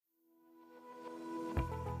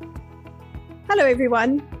Hello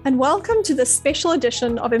everyone, and welcome to this special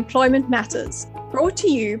edition of Employment Matters, brought to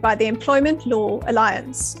you by the Employment Law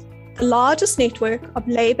Alliance, the largest network of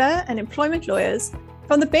labour and employment lawyers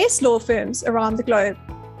from the best law firms around the globe.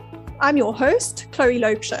 I'm your host, Chloe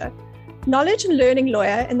Loubser, knowledge and learning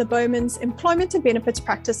lawyer in the Bowman's Employment and Benefits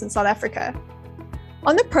practice in South Africa.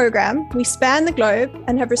 On the programme, we span the globe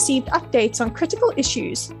and have received updates on critical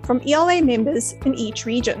issues from ELA members in each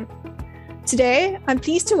region. Today, I'm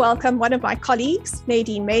pleased to welcome one of my colleagues,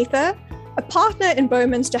 Nadine Mather, a partner in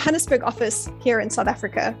Bowman's Johannesburg office here in South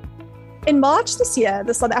Africa. In March this year,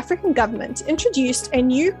 the South African government introduced a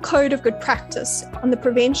new code of good practice on the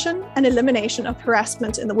prevention and elimination of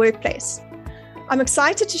harassment in the workplace. I'm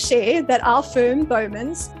excited to share that our firm,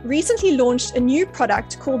 Bowman's, recently launched a new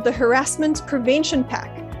product called the Harassment Prevention Pack,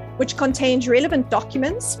 which contains relevant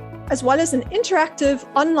documents, as well as an interactive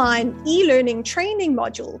online e-learning training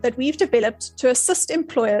module that we've developed to assist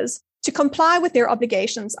employers to comply with their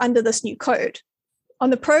obligations under this new code.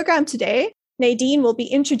 On the program today, Nadine will be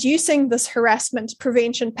introducing this harassment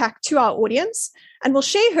prevention pack to our audience and will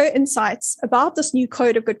share her insights about this new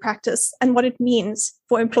code of good practice and what it means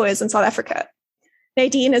for employers in South Africa.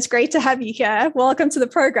 Nadine, it's great to have you here. Welcome to the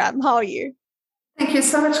program. How are you? Thank you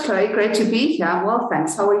so much, Chloe. Great to be here. Well,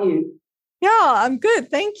 thanks. How are you? Yeah, I'm good.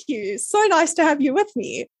 Thank you. So nice to have you with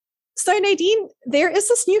me. So Nadine, there is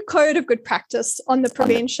this new code of good practice on the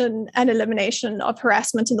prevention and elimination of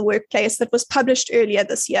harassment in the workplace that was published earlier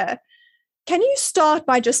this year. Can you start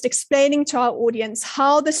by just explaining to our audience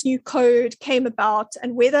how this new code came about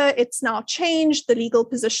and whether it's now changed the legal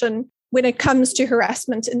position when it comes to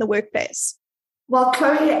harassment in the workplace? Well,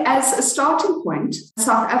 Chloe, as a starting point,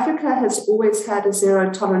 South Africa has always had a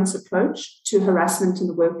zero tolerance approach to harassment in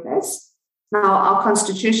the workplace. Now, our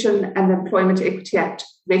Constitution and the Employment Equity Act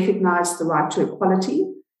recognize the right to equality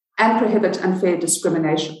and prohibit unfair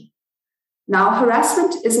discrimination. Now,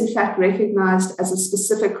 harassment is in fact recognized as a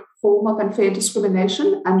specific form of unfair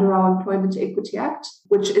discrimination under our Employment Equity Act,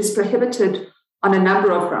 which is prohibited on a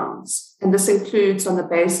number of grounds. And this includes on the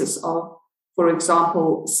basis of, for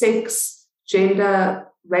example, sex, gender,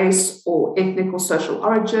 race or ethnic or social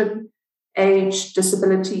origin, age,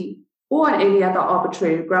 disability, or on any other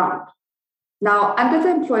arbitrary ground. Now, under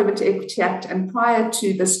the Employment Equity Act and prior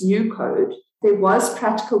to this new code, there was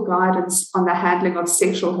practical guidance on the handling of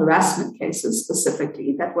sexual harassment cases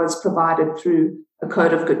specifically that was provided through a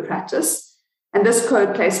code of good practice. And this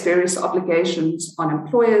code placed various obligations on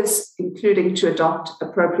employers, including to adopt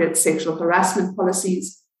appropriate sexual harassment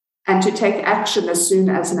policies and to take action as soon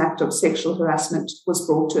as an act of sexual harassment was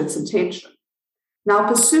brought to its attention. Now,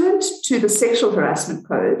 pursuant to the sexual harassment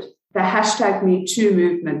code, the hashtag #MeToo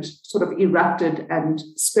movement sort of erupted and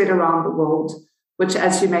spread around the world, which,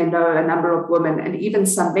 as you may know, a number of women and even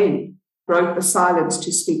some men broke the silence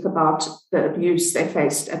to speak about the abuse they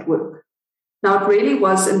faced at work. Now, it really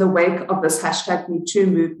was in the wake of this hashtag #MeToo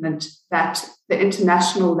movement that the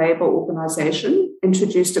International Labour Organization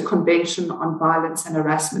introduced a convention on violence and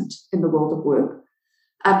harassment in the world of work,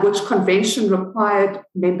 which convention required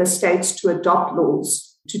member states to adopt laws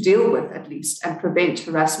to deal with, at least, and prevent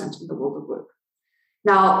harassment in the world of work.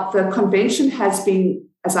 Now, the convention has been,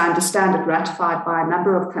 as I understand it, ratified by a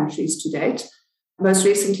number of countries to date, most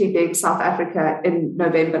recently being South Africa in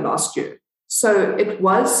November last year. So it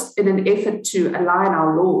was in an effort to align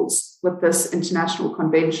our laws with this international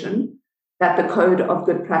convention that the Code of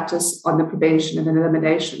Good Practice on the Prevention and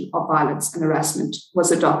Elimination of Violence and Harassment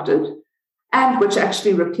was adopted, and which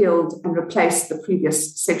actually repealed and replaced the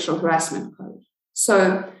previous Sexual Harassment Code.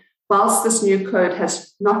 So whilst this new code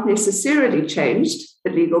has not necessarily changed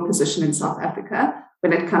the legal position in South Africa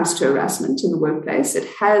when it comes to harassment in the workplace, it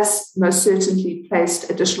has most certainly placed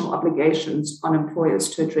additional obligations on employers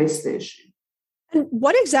to address the issue. And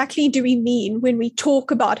what exactly do we mean when we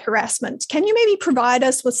talk about harassment? Can you maybe provide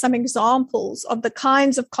us with some examples of the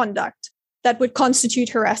kinds of conduct that would constitute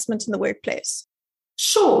harassment in the workplace?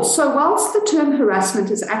 Sure. So whilst the term harassment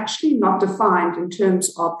is actually not defined in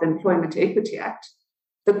terms of the Employment Equity Act,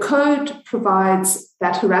 the code provides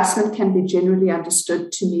that harassment can be generally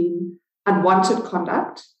understood to mean unwanted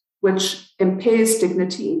conduct, which impairs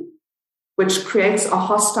dignity, which creates a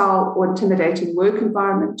hostile or intimidating work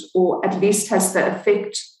environment, or at least has the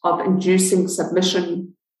effect of inducing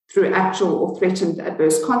submission through actual or threatened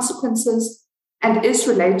adverse consequences, and is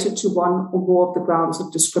related to one or more of the grounds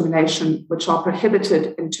of discrimination which are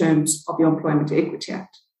prohibited in terms of the Employment Equity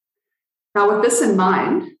Act. Now, with this in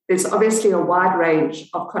mind, there's obviously a wide range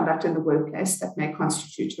of conduct in the workplace that may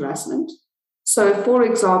constitute harassment. So, for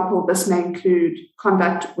example, this may include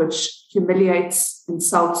conduct which humiliates,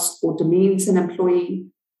 insults, or demeans an employee,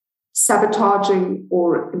 sabotaging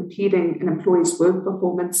or impeding an employee's work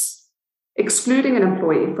performance, excluding an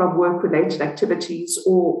employee from work-related activities,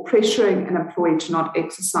 or pressuring an employee to not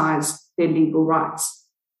exercise their legal rights.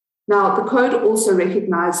 Now, the code also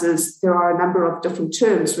recognizes there are a number of different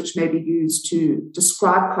terms which may be used to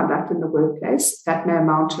describe conduct in the workplace that may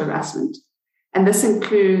amount to harassment. And this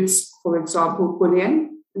includes, for example,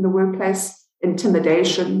 bullying in the workplace,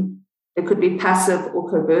 intimidation. There could be passive or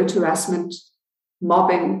covert harassment,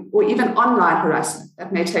 mobbing, or even online harassment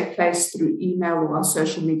that may take place through email or on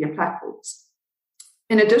social media platforms.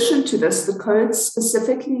 In addition to this, the code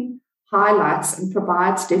specifically highlights and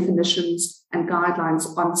provides definitions and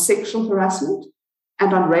guidelines on sexual harassment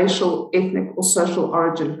and on racial, ethnic, or social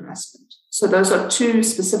origin harassment. So those are two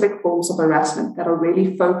specific forms of harassment that are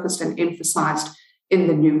really focused and emphasized in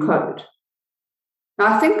the new code.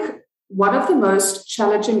 Now, I think one of the most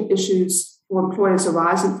challenging issues for employers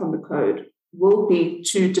arising from the code will be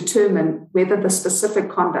to determine whether the specific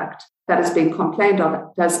conduct that is being complained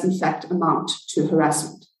of does in fact amount to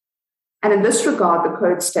harassment. And in this regard, the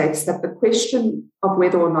code states that the question of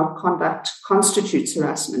whether or not conduct constitutes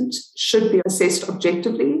harassment should be assessed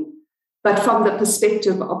objectively, but from the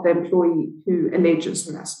perspective of the employee who alleges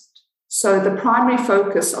harassment. So the primary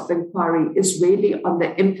focus of the inquiry is really on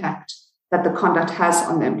the impact that the conduct has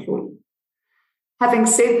on the employee. Having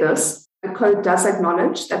said this, the code does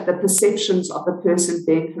acknowledge that the perceptions of the person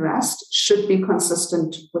being harassed should be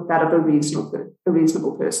consistent with that of a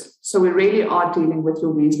reasonable person. So we really are dealing with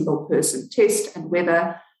your reasonable person test and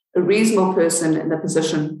whether a reasonable person in the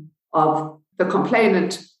position of the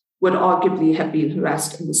complainant would arguably have been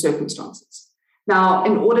harassed in the circumstances. Now,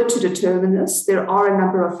 in order to determine this, there are a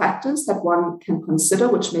number of factors that one can consider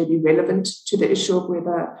which may be relevant to the issue of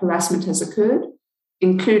whether harassment has occurred,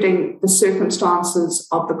 including the circumstances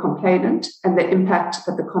of the complainant and the impact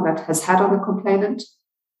that the conduct has had on the complainant,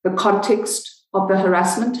 the context of the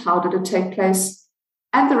harassment, how did it take place,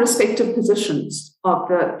 and the respective positions of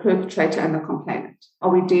the perpetrator and the complainant. Are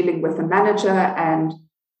we dealing with a manager and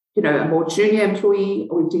a more junior employee?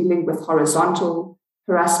 Are we dealing with horizontal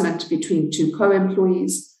harassment between two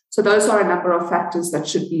co-employees? So those are a number of factors that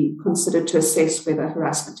should be considered to assess whether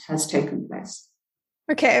harassment has taken place.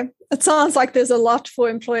 Okay, it sounds like there's a lot for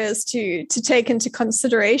employers to take into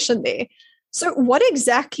consideration there. So what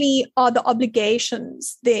exactly are the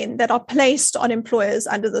obligations then that are placed on employers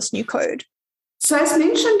under this new code? So as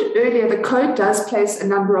mentioned earlier, the code does place a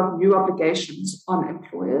number of new obligations on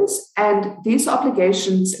employers, and these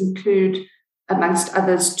obligations include, amongst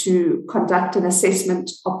others, to conduct an assessment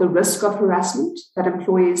of the risk of harassment that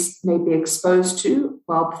employees may be exposed to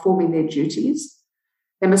while performing their duties.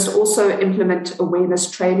 They must also implement awareness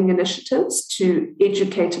training initiatives to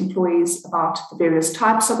educate employees about the various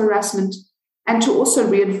types of harassment and to also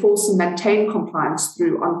reinforce and maintain compliance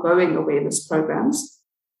through ongoing awareness programs.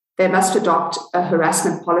 They must adopt a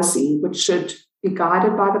harassment policy, which should be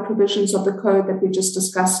guided by the provisions of the code that we just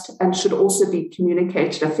discussed and should also be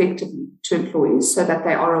communicated effectively to employees so that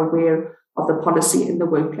they are aware of the policy in the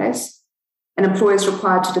workplace. An employer is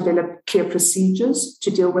required to develop clear procedures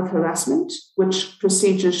to deal with harassment, which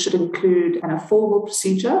procedures should include a formal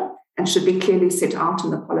procedure and should be clearly set out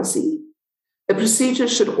in the policy. The procedure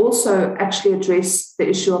should also actually address the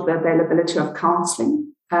issue of the availability of counseling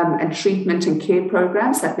and treatment and care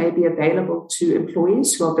programs that may be available to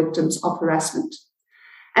employees who are victims of harassment.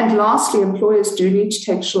 And lastly, employers do need to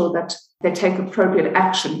take sure that they take appropriate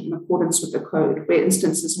action in accordance with the code where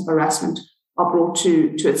instances of harassment are brought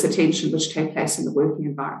to its attention, which take place in the working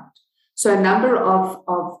environment. So a number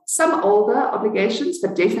of some older obligations,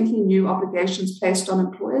 but definitely new obligations placed on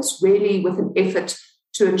employers, really with an effort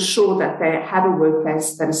to ensure that they have a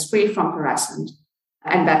workplace that is free from harassment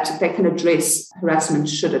and that they can address harassment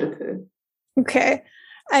should it occur. Okay.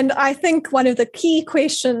 And I think one of the key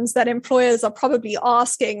questions that employers are probably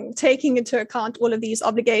asking, taking into account all of these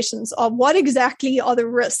obligations, are what exactly are the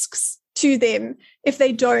risks to them if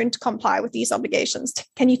they don't comply with these obligations?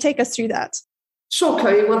 Can you take us through that? Sure,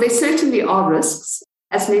 Chloe. Well, there certainly are risks.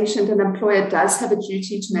 As mentioned, an employer does have a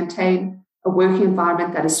duty to maintain a working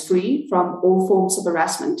environment that is free from all forms of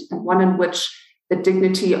harassment and one in which the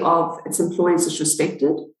dignity of its employees is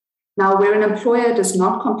respected. Now, where an employer does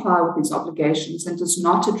not comply with these obligations and does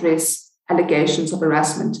not address allegations of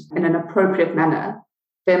harassment in an appropriate manner,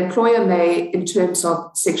 the employer may, in terms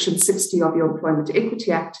of Section 60 of the Employment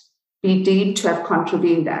Equity Act, be deemed to have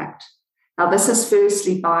contravened the Act. Now, this is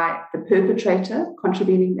firstly by the perpetrator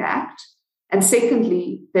contravening the Act, and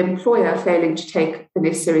secondly, the employer failing to take the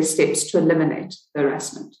necessary steps to eliminate the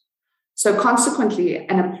harassment. So consequently,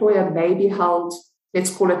 an employer may be held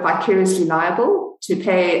let's call it vicariously liable to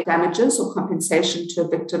pay damages or compensation to a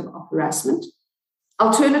victim of harassment.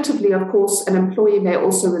 Alternatively, of course, an employee may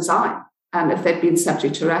also resign if they've been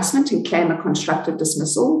subject to harassment and claim a constructive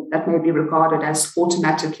dismissal that may be regarded as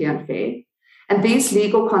automatically unfair. And these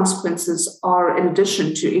legal consequences are in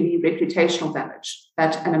addition to any reputational damage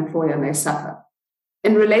that an employer may suffer.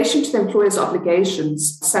 In relation to the employer's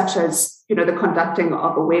obligations, such as the conducting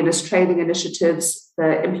of awareness training initiatives,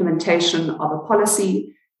 the implementation of a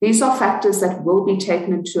policy, these are factors that will be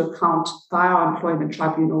taken into account by our employment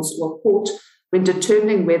tribunals or court when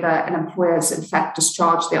determining whether an employer has in fact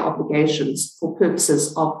discharged their obligations for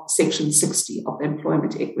purposes of Section 60 of the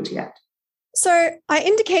Employment Equity Act. So I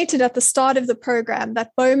indicated at the start of the program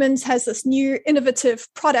that Bowmans has this new innovative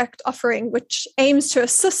product offering which aims to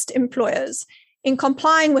assist employers in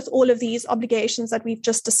complying with all of these obligations that we've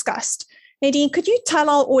just discussed. Nadine, could you tell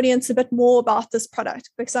our audience a bit more about this product?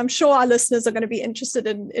 Because I'm sure our listeners are going to be interested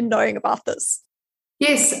in knowing about this.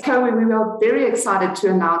 Yes, Chloe, we were very excited to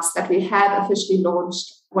announce that we have officially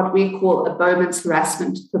launched what we call a Bowmans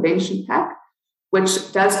Harassment Prevention Pack,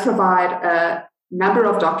 which does provide a number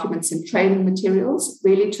of documents and training materials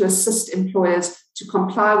really to assist employers to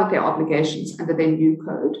comply with their obligations under their new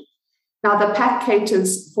code. Now, the pack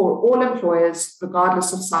caters for all employers,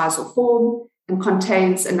 regardless of size or form, and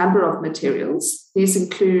contains a number of materials. These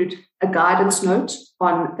include a guidance note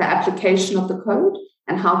on the application of the code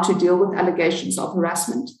and how to deal with allegations of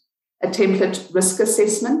harassment, a template risk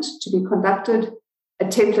assessment to be conducted, a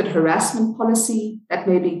template harassment policy that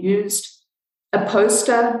may be used, a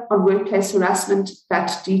poster on workplace harassment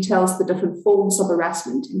that details the different forms of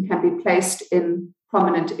harassment and can be placed in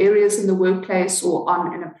prominent areas in the workplace or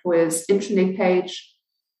on an employer's intranet page.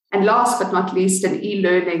 And last but not least, an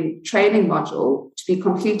e-learning training module to be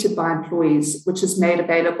completed by employees, which is made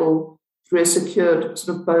available through a secured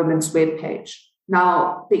sort of Bowmans webpage.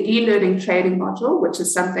 Now, the e-learning training module, which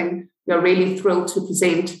is something we are really thrilled to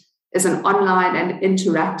present, is an online and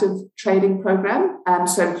interactive training program.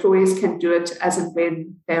 So employees can do it as and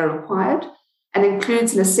when they are required, and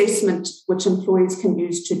includes an assessment which employees can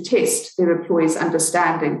use to test their employees'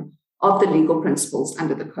 understanding of the legal principles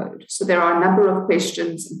under the code. So there are a number of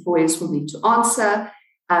questions employees will need to answer.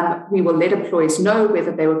 We will let employees know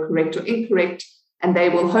whether they were correct or incorrect, and they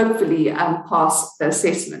will hopefully pass the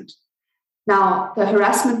assessment. Now, the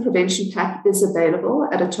Harassment Prevention Pack is available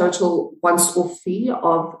at a total once-off fee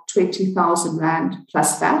of 20,000 Rand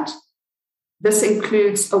plus VAT. This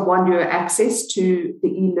includes a 1-year access to the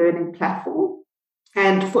e-learning platform.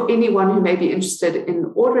 And for anyone who may be interested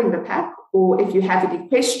in ordering the pack, or if you have any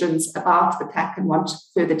questions about the pack and want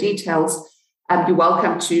further details, you're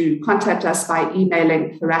welcome to contact us by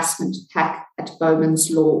emailing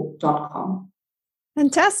harassmentpack@bowmanslaw.com.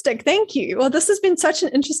 Fantastic. Thank you. Well, this has been such an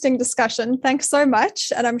interesting discussion. Thanks so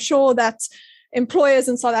much. And I'm sure that employers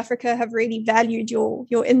in South Africa have really valued your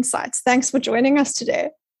insights. Thanks for joining us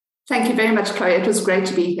today. Thank you very much, Chloe. It was great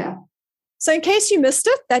to be here. So in case you missed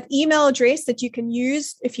it, that email address that you can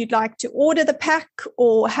use if you'd like to order the pack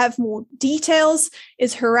or have more details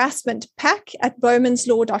is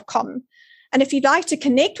harassmentpack@bowmanslaw.com. And if you'd like to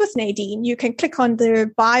connect with Nadine, you can click on the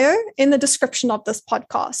bio in the description of this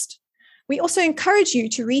podcast. We also encourage you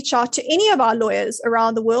to reach out to any of our lawyers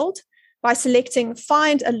around the world by selecting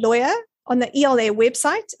Find a Lawyer on the ELA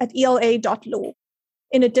website at ela.law.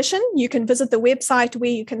 In addition, you can visit the website where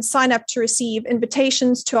you can sign up to receive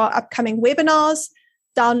invitations to our upcoming webinars,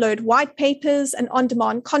 download white papers and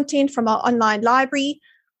on-demand content from our online library,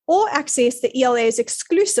 or access the ELA's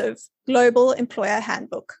exclusive Global Employer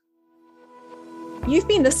Handbook. You've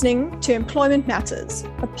been listening to Employment Matters,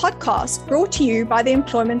 a podcast brought to you by the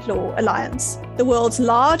Employment Law Alliance, the world's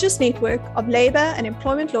largest network of labour and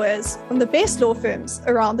employment lawyers from the best law firms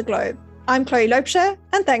around the globe. I'm Chloe Loubser,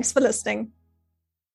 and thanks for listening.